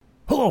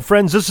Hello,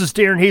 friends. This is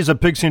Darren Hayes of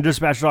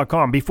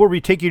PigskinDispatch.com. Before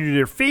we take you to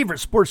your favorite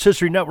Sports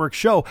History Network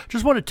show,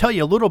 just want to tell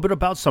you a little bit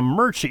about some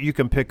merch that you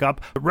can pick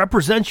up that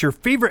represents your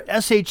favorite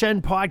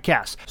SHN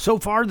podcast. So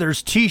far,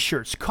 there's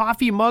t-shirts,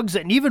 coffee mugs,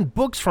 and even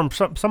books from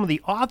some of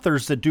the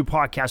authors that do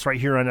podcasts right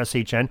here on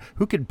SHN.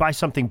 Who could buy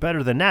something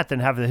better than that,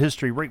 than have the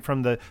history right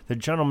from the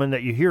gentleman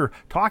that you hear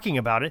talking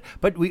about it?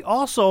 But we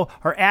also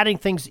are adding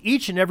things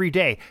each and every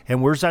day.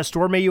 And where's that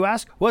store, may you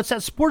ask? Well, it's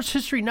at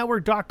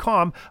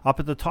SportsHistoryNetwork.com.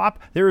 Up at the top,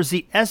 there is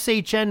the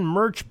SHN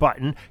merch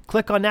button.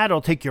 Click on that.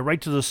 It'll take you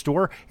right to the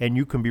store, and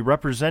you can be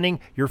representing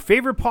your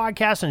favorite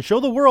podcast and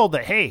show the world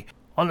that, hey,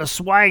 on the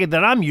swag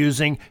that I'm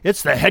using,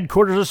 it's the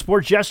headquarters of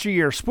sports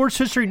yesteryear, Sports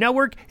History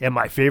Network, and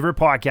my favorite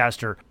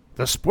podcaster,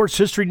 the Sports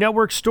History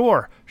Network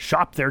store.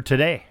 Shop there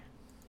today.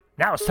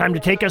 Now it's time to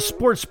take a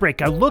sports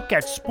break, a look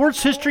at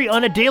sports history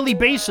on a daily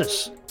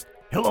basis.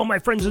 Hello, my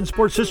friends in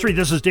sports history.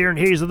 This is Darren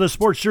Hayes of the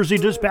Sports Jersey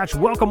Dispatch.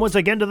 Welcome once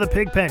again to the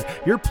Pigpen,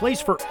 your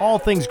place for all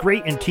things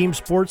great in team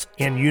sports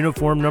and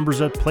uniform numbers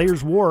that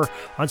players wore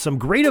on some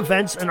great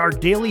events and our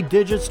daily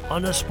digits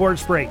on a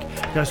sports break.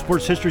 Now,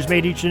 sports history is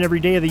made each and every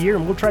day of the year,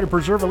 and we'll try to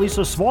preserve at least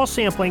a small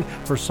sampling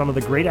for some of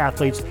the great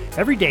athletes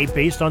every day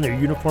based on their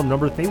uniform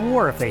number that they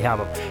wore if they have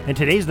them. And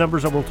today's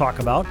numbers that we'll talk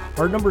about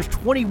are numbers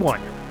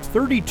 21,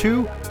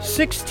 32,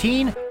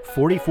 16,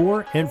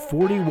 44, and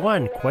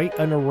 41. Quite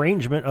an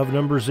arrangement of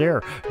numbers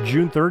there.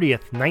 June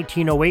 30th,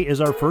 1908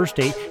 is our first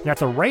date, and at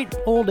the ripe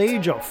old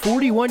age of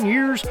 41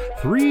 years,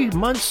 3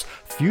 months,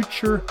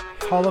 future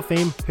Hall of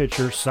Fame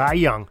pitcher Cy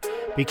Young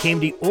became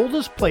the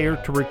oldest player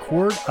to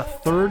record a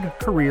third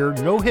career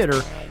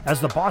no-hitter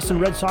as the Boston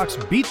Red Sox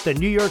beat the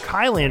New York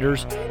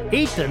Highlanders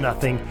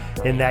 8-0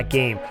 in that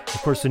game.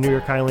 Of course, the New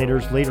York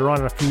Highlanders later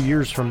on, a few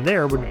years from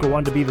there, would go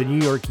on to be the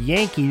New York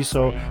Yankees,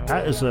 so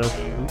that is the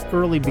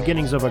early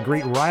beginnings of a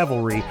great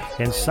rivalry.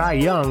 And Cy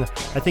Young,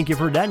 I think you've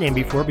heard that name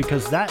before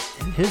because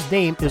his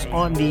name is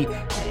on the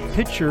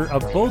pitcher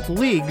of both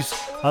leagues,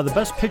 the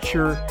best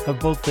pitcher of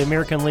both the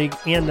American League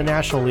and the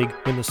National League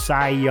in the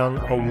Cy Young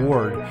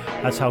Award.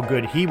 That's how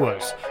good he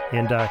was.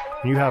 And when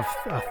you have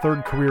a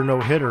third career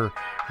no-hitter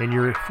and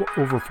you're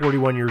over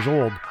 41 years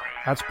old,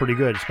 that's pretty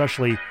good,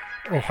 especially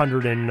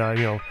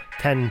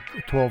 10,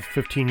 12,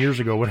 15 years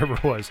ago, whatever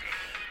it was.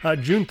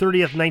 June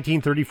 30th,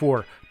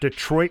 1934,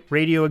 Detroit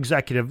radio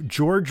executive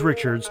George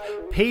Richards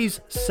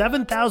pays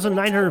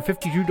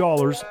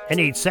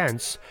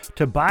 $7,952.08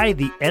 to buy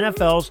the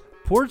NFL's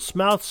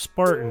Portsmouth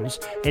Spartans,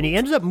 and he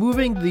ends up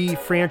moving the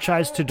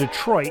franchise to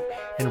Detroit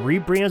and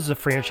rebrands the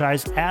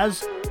franchise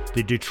as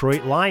the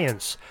Detroit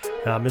Lions.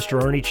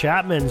 Mr. Arnie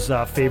Chapman's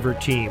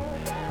favorite team,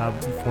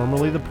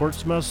 formerly the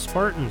Portsmouth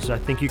Spartans. I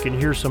think you can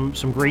hear some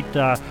great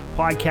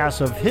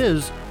podcasts of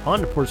his on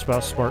the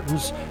Portsmouth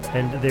Spartans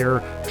and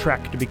their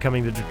trek to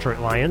becoming the Detroit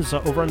Lions.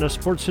 Over on the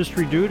Sports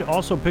History Dude,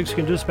 also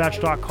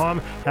PigskinDispatch.com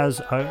has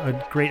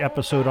a great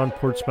episode on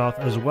Portsmouth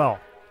as well.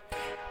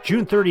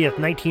 June 30th,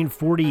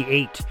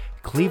 1948,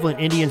 Cleveland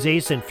Indians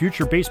ace and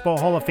future Baseball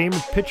Hall of Fame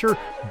pitcher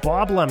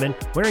Bob Lemon,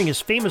 wearing his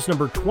famous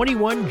number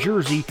 21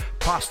 jersey,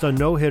 tossed a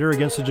no-hitter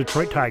against the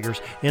Detroit Tigers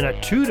in a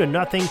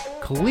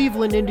 2-0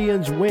 Cleveland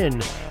Indians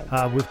win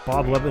with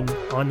Bob Lemon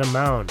on the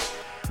mound.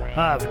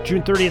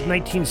 June 30th,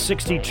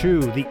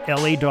 1962, the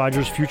LA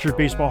Dodgers future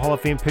Baseball Hall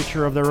of Fame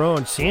pitcher of their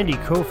own, Sandy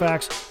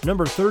Koufax,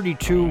 number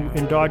 32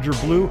 in Dodger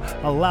blue,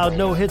 allowed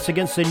no hits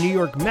against the New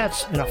York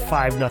Mets in a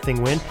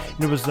 5-0 win,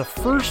 and it was the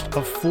first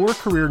of 4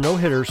 career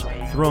no-hitters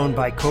thrown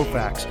by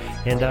Koufax.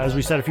 And as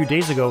we said a few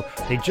days ago,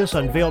 they just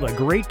unveiled a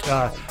great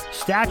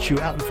statue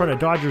out in front of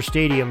Dodger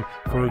Stadium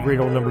for a great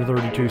old number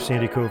 32,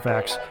 Sandy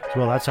Koufax.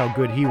 Well, that's how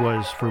good he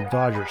was for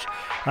Dodgers.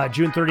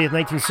 June 30th,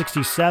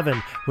 1967,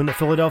 when the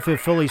Philadelphia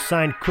Phillies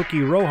signed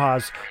Cookie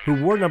Rojas,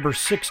 who wore number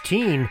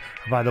 16,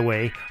 by the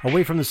way,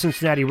 away from the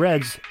Cincinnati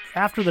Reds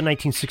after the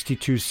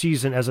 1962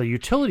 season as a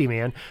utility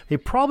man. They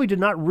probably did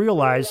not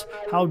realize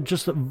how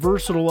just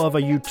versatile of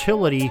a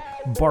utility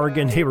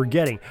bargain they were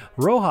getting.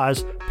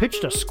 Rojas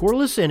pitched a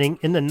scoreless inning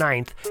in the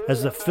 9th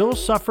as the Phils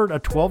suffered a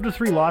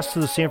 12-3 loss to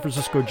the San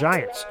Francisco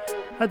Giants.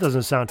 That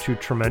doesn't sound too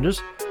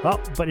tremendous. Well,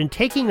 but in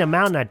taking the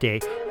mound that day,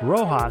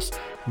 Rojas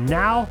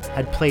now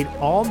had played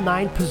all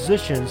 9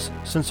 positions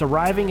since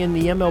arriving in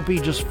the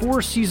MLB just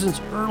 4 seasons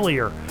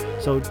earlier.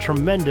 So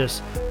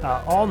tremendous.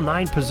 All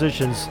 9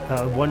 positions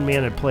one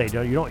man had played.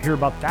 You don't hear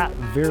about that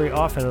very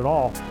often at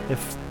all.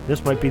 If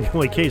this might be the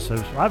only case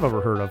I've ever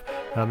heard of.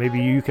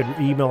 Maybe you could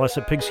email us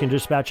at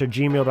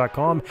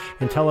pigskindispatch@gmail.com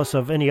and tell us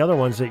of any other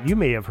ones that you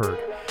may have heard.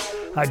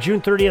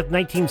 June 30th,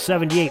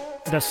 1978,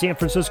 the San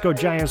Francisco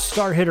Giants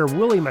star hitter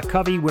Willie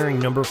McCovey, wearing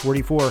number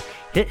 44,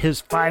 hit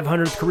his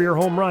 500th career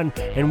home run,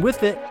 and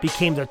with it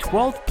became the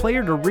 12th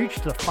player to reach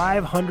the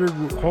 500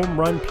 home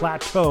run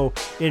plateau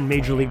in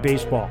Major League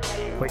Baseball.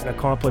 Quite an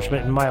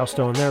accomplishment and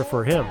milestone there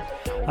for him.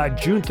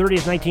 June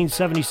 30th,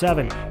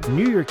 1977,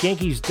 New York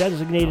Yankees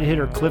designated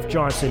hitter Cliff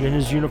Johnson, in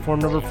his uniform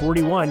number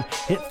 41,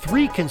 hit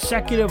 3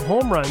 consecutive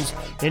home runs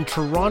in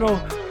Toronto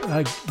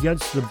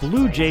against the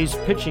Blue Jays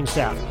pitching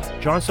staff.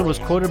 Johnson was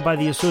quoted by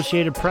the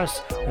Associated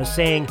Press as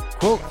saying,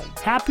 quote,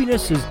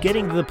 "Happiness is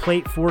getting to the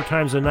plate 4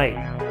 times a night."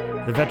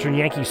 The veteran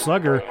Yankee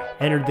slugger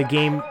entered the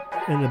game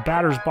in the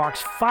batter's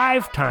box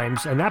 5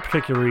 times in that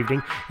particular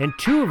evening, and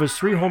 2 of his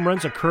 3 home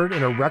runs occurred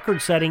in a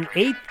record-setting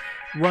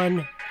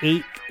 8-run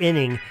 8th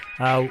inning,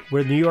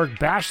 where New York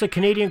bashed the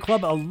Canadian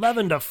club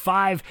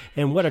 11-5,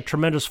 and what a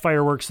tremendous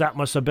fireworks that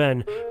must have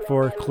been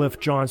for Cliff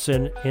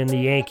Johnson and the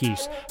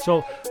Yankees.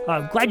 So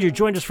glad you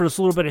joined us for this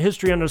little bit of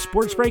history on the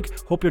Sports Break.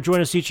 Hope you'll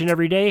join us each and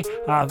every day.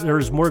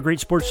 There's more great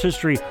sports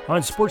history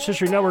on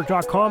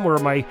sportshistorynetwork.com, where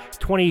my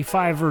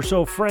 25 or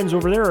so friends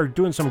over there are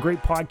doing some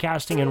great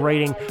podcasting and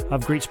writing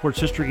of great sports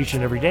history each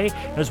and every day,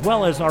 as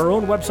well as our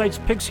own websites,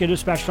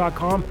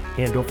 pigskinddispatch.com,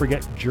 and don't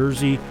forget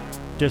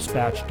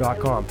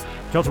jerseydispatch.com.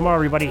 Till tomorrow,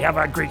 everybody, have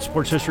a great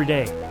sports history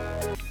day.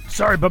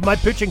 Sorry, but my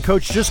pitching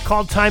coach just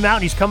called timeout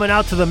and he's coming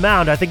out to the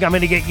mound. I think I'm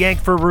going to get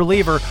yanked for a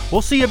reliever.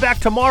 We'll see you back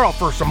tomorrow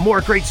for some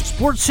more great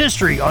sports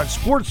history on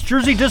Sports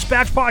Jersey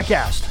Dispatch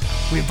Podcast.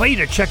 We invite you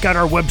to check out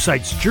our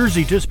websites,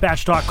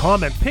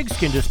 jerseydispatch.com and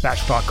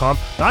pigskinddispatch.com.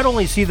 Not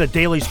only see the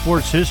daily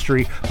sports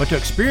history, but to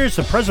experience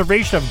the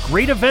preservation of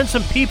great events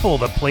and people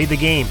that play the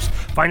games.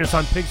 Find us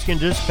on Pigskin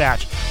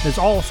Dispatch. It's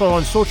also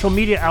on social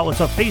media outlets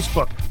of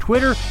Facebook,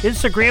 Twitter,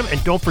 Instagram,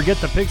 and don't forget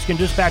the Pigskin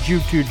Dispatch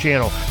YouTube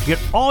channel to get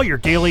all your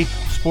daily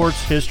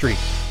sports history.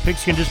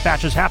 Pigskin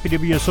Dispatch is happy to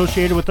be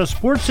associated with the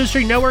Sports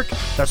History Network,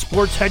 the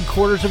sports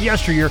headquarters of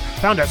yesteryear,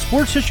 found at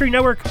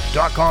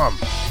sportshistorynetwork.com.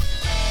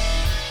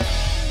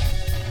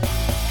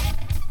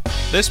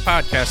 This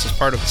podcast is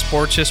part of the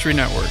Sports History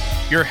Network,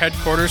 your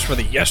headquarters for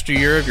the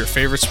yesteryear of your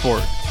favorite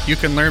sport. You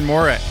can learn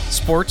more at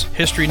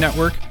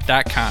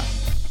sportshistorynetwork.com.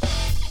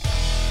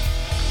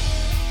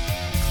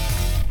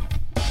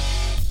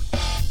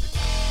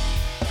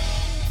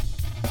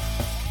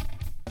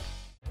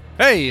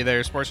 Hey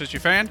there, sports history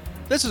fan.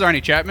 This is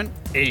Arnie Chapman,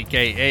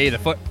 aka the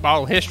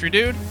Football History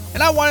Dude,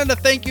 and I wanted to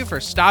thank you for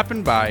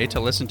stopping by to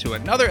listen to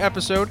another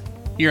episode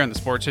here on the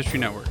Sports History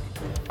Network.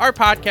 Our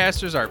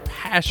podcasters are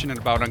passionate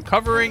about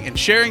uncovering and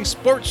sharing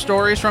sports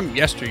stories from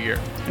yesteryear.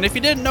 And if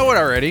you didn't know it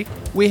already,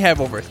 we have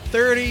over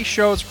 30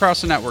 shows across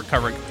the network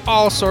covering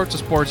all sorts of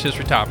sports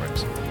history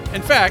topics.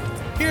 In fact,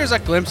 here's a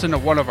glimpse into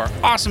one of our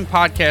awesome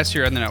podcasts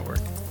here on the network.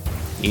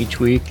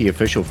 Each week, the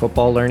official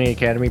Football Learning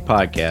Academy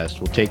podcast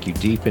will take you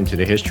deep into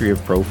the history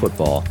of pro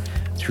football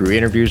through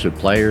interviews with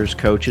players,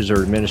 coaches,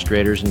 or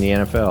administrators in the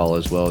NFL,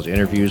 as well as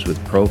interviews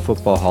with Pro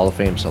Football Hall of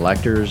Fame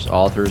selectors,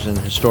 authors, and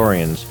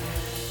historians.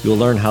 You'll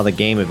learn how the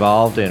game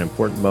evolved and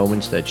important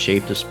moments that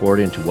shaped the sport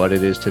into what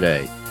it is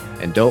today.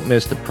 And don't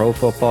miss the Pro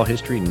Football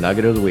History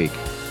Nugget of the Week.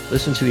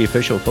 Listen to the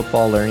official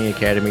Football Learning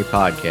Academy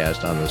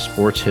podcast on the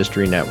Sports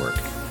History Network.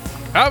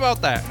 How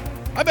about that?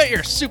 I bet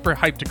you're super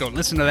hyped to go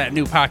listen to that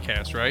new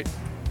podcast, right?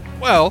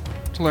 Well,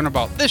 to learn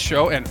about this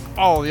show and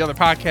all the other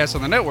podcasts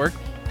on the network,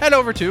 head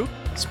over to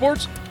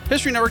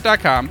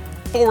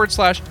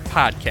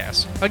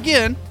sportshistorynetwork.com/podcast.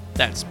 Again,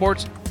 that's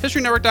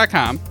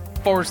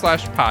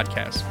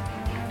sportshistorynetwork.com/podcast.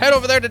 Head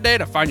over there today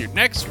to find your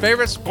next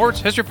favorite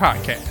sports history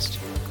podcast.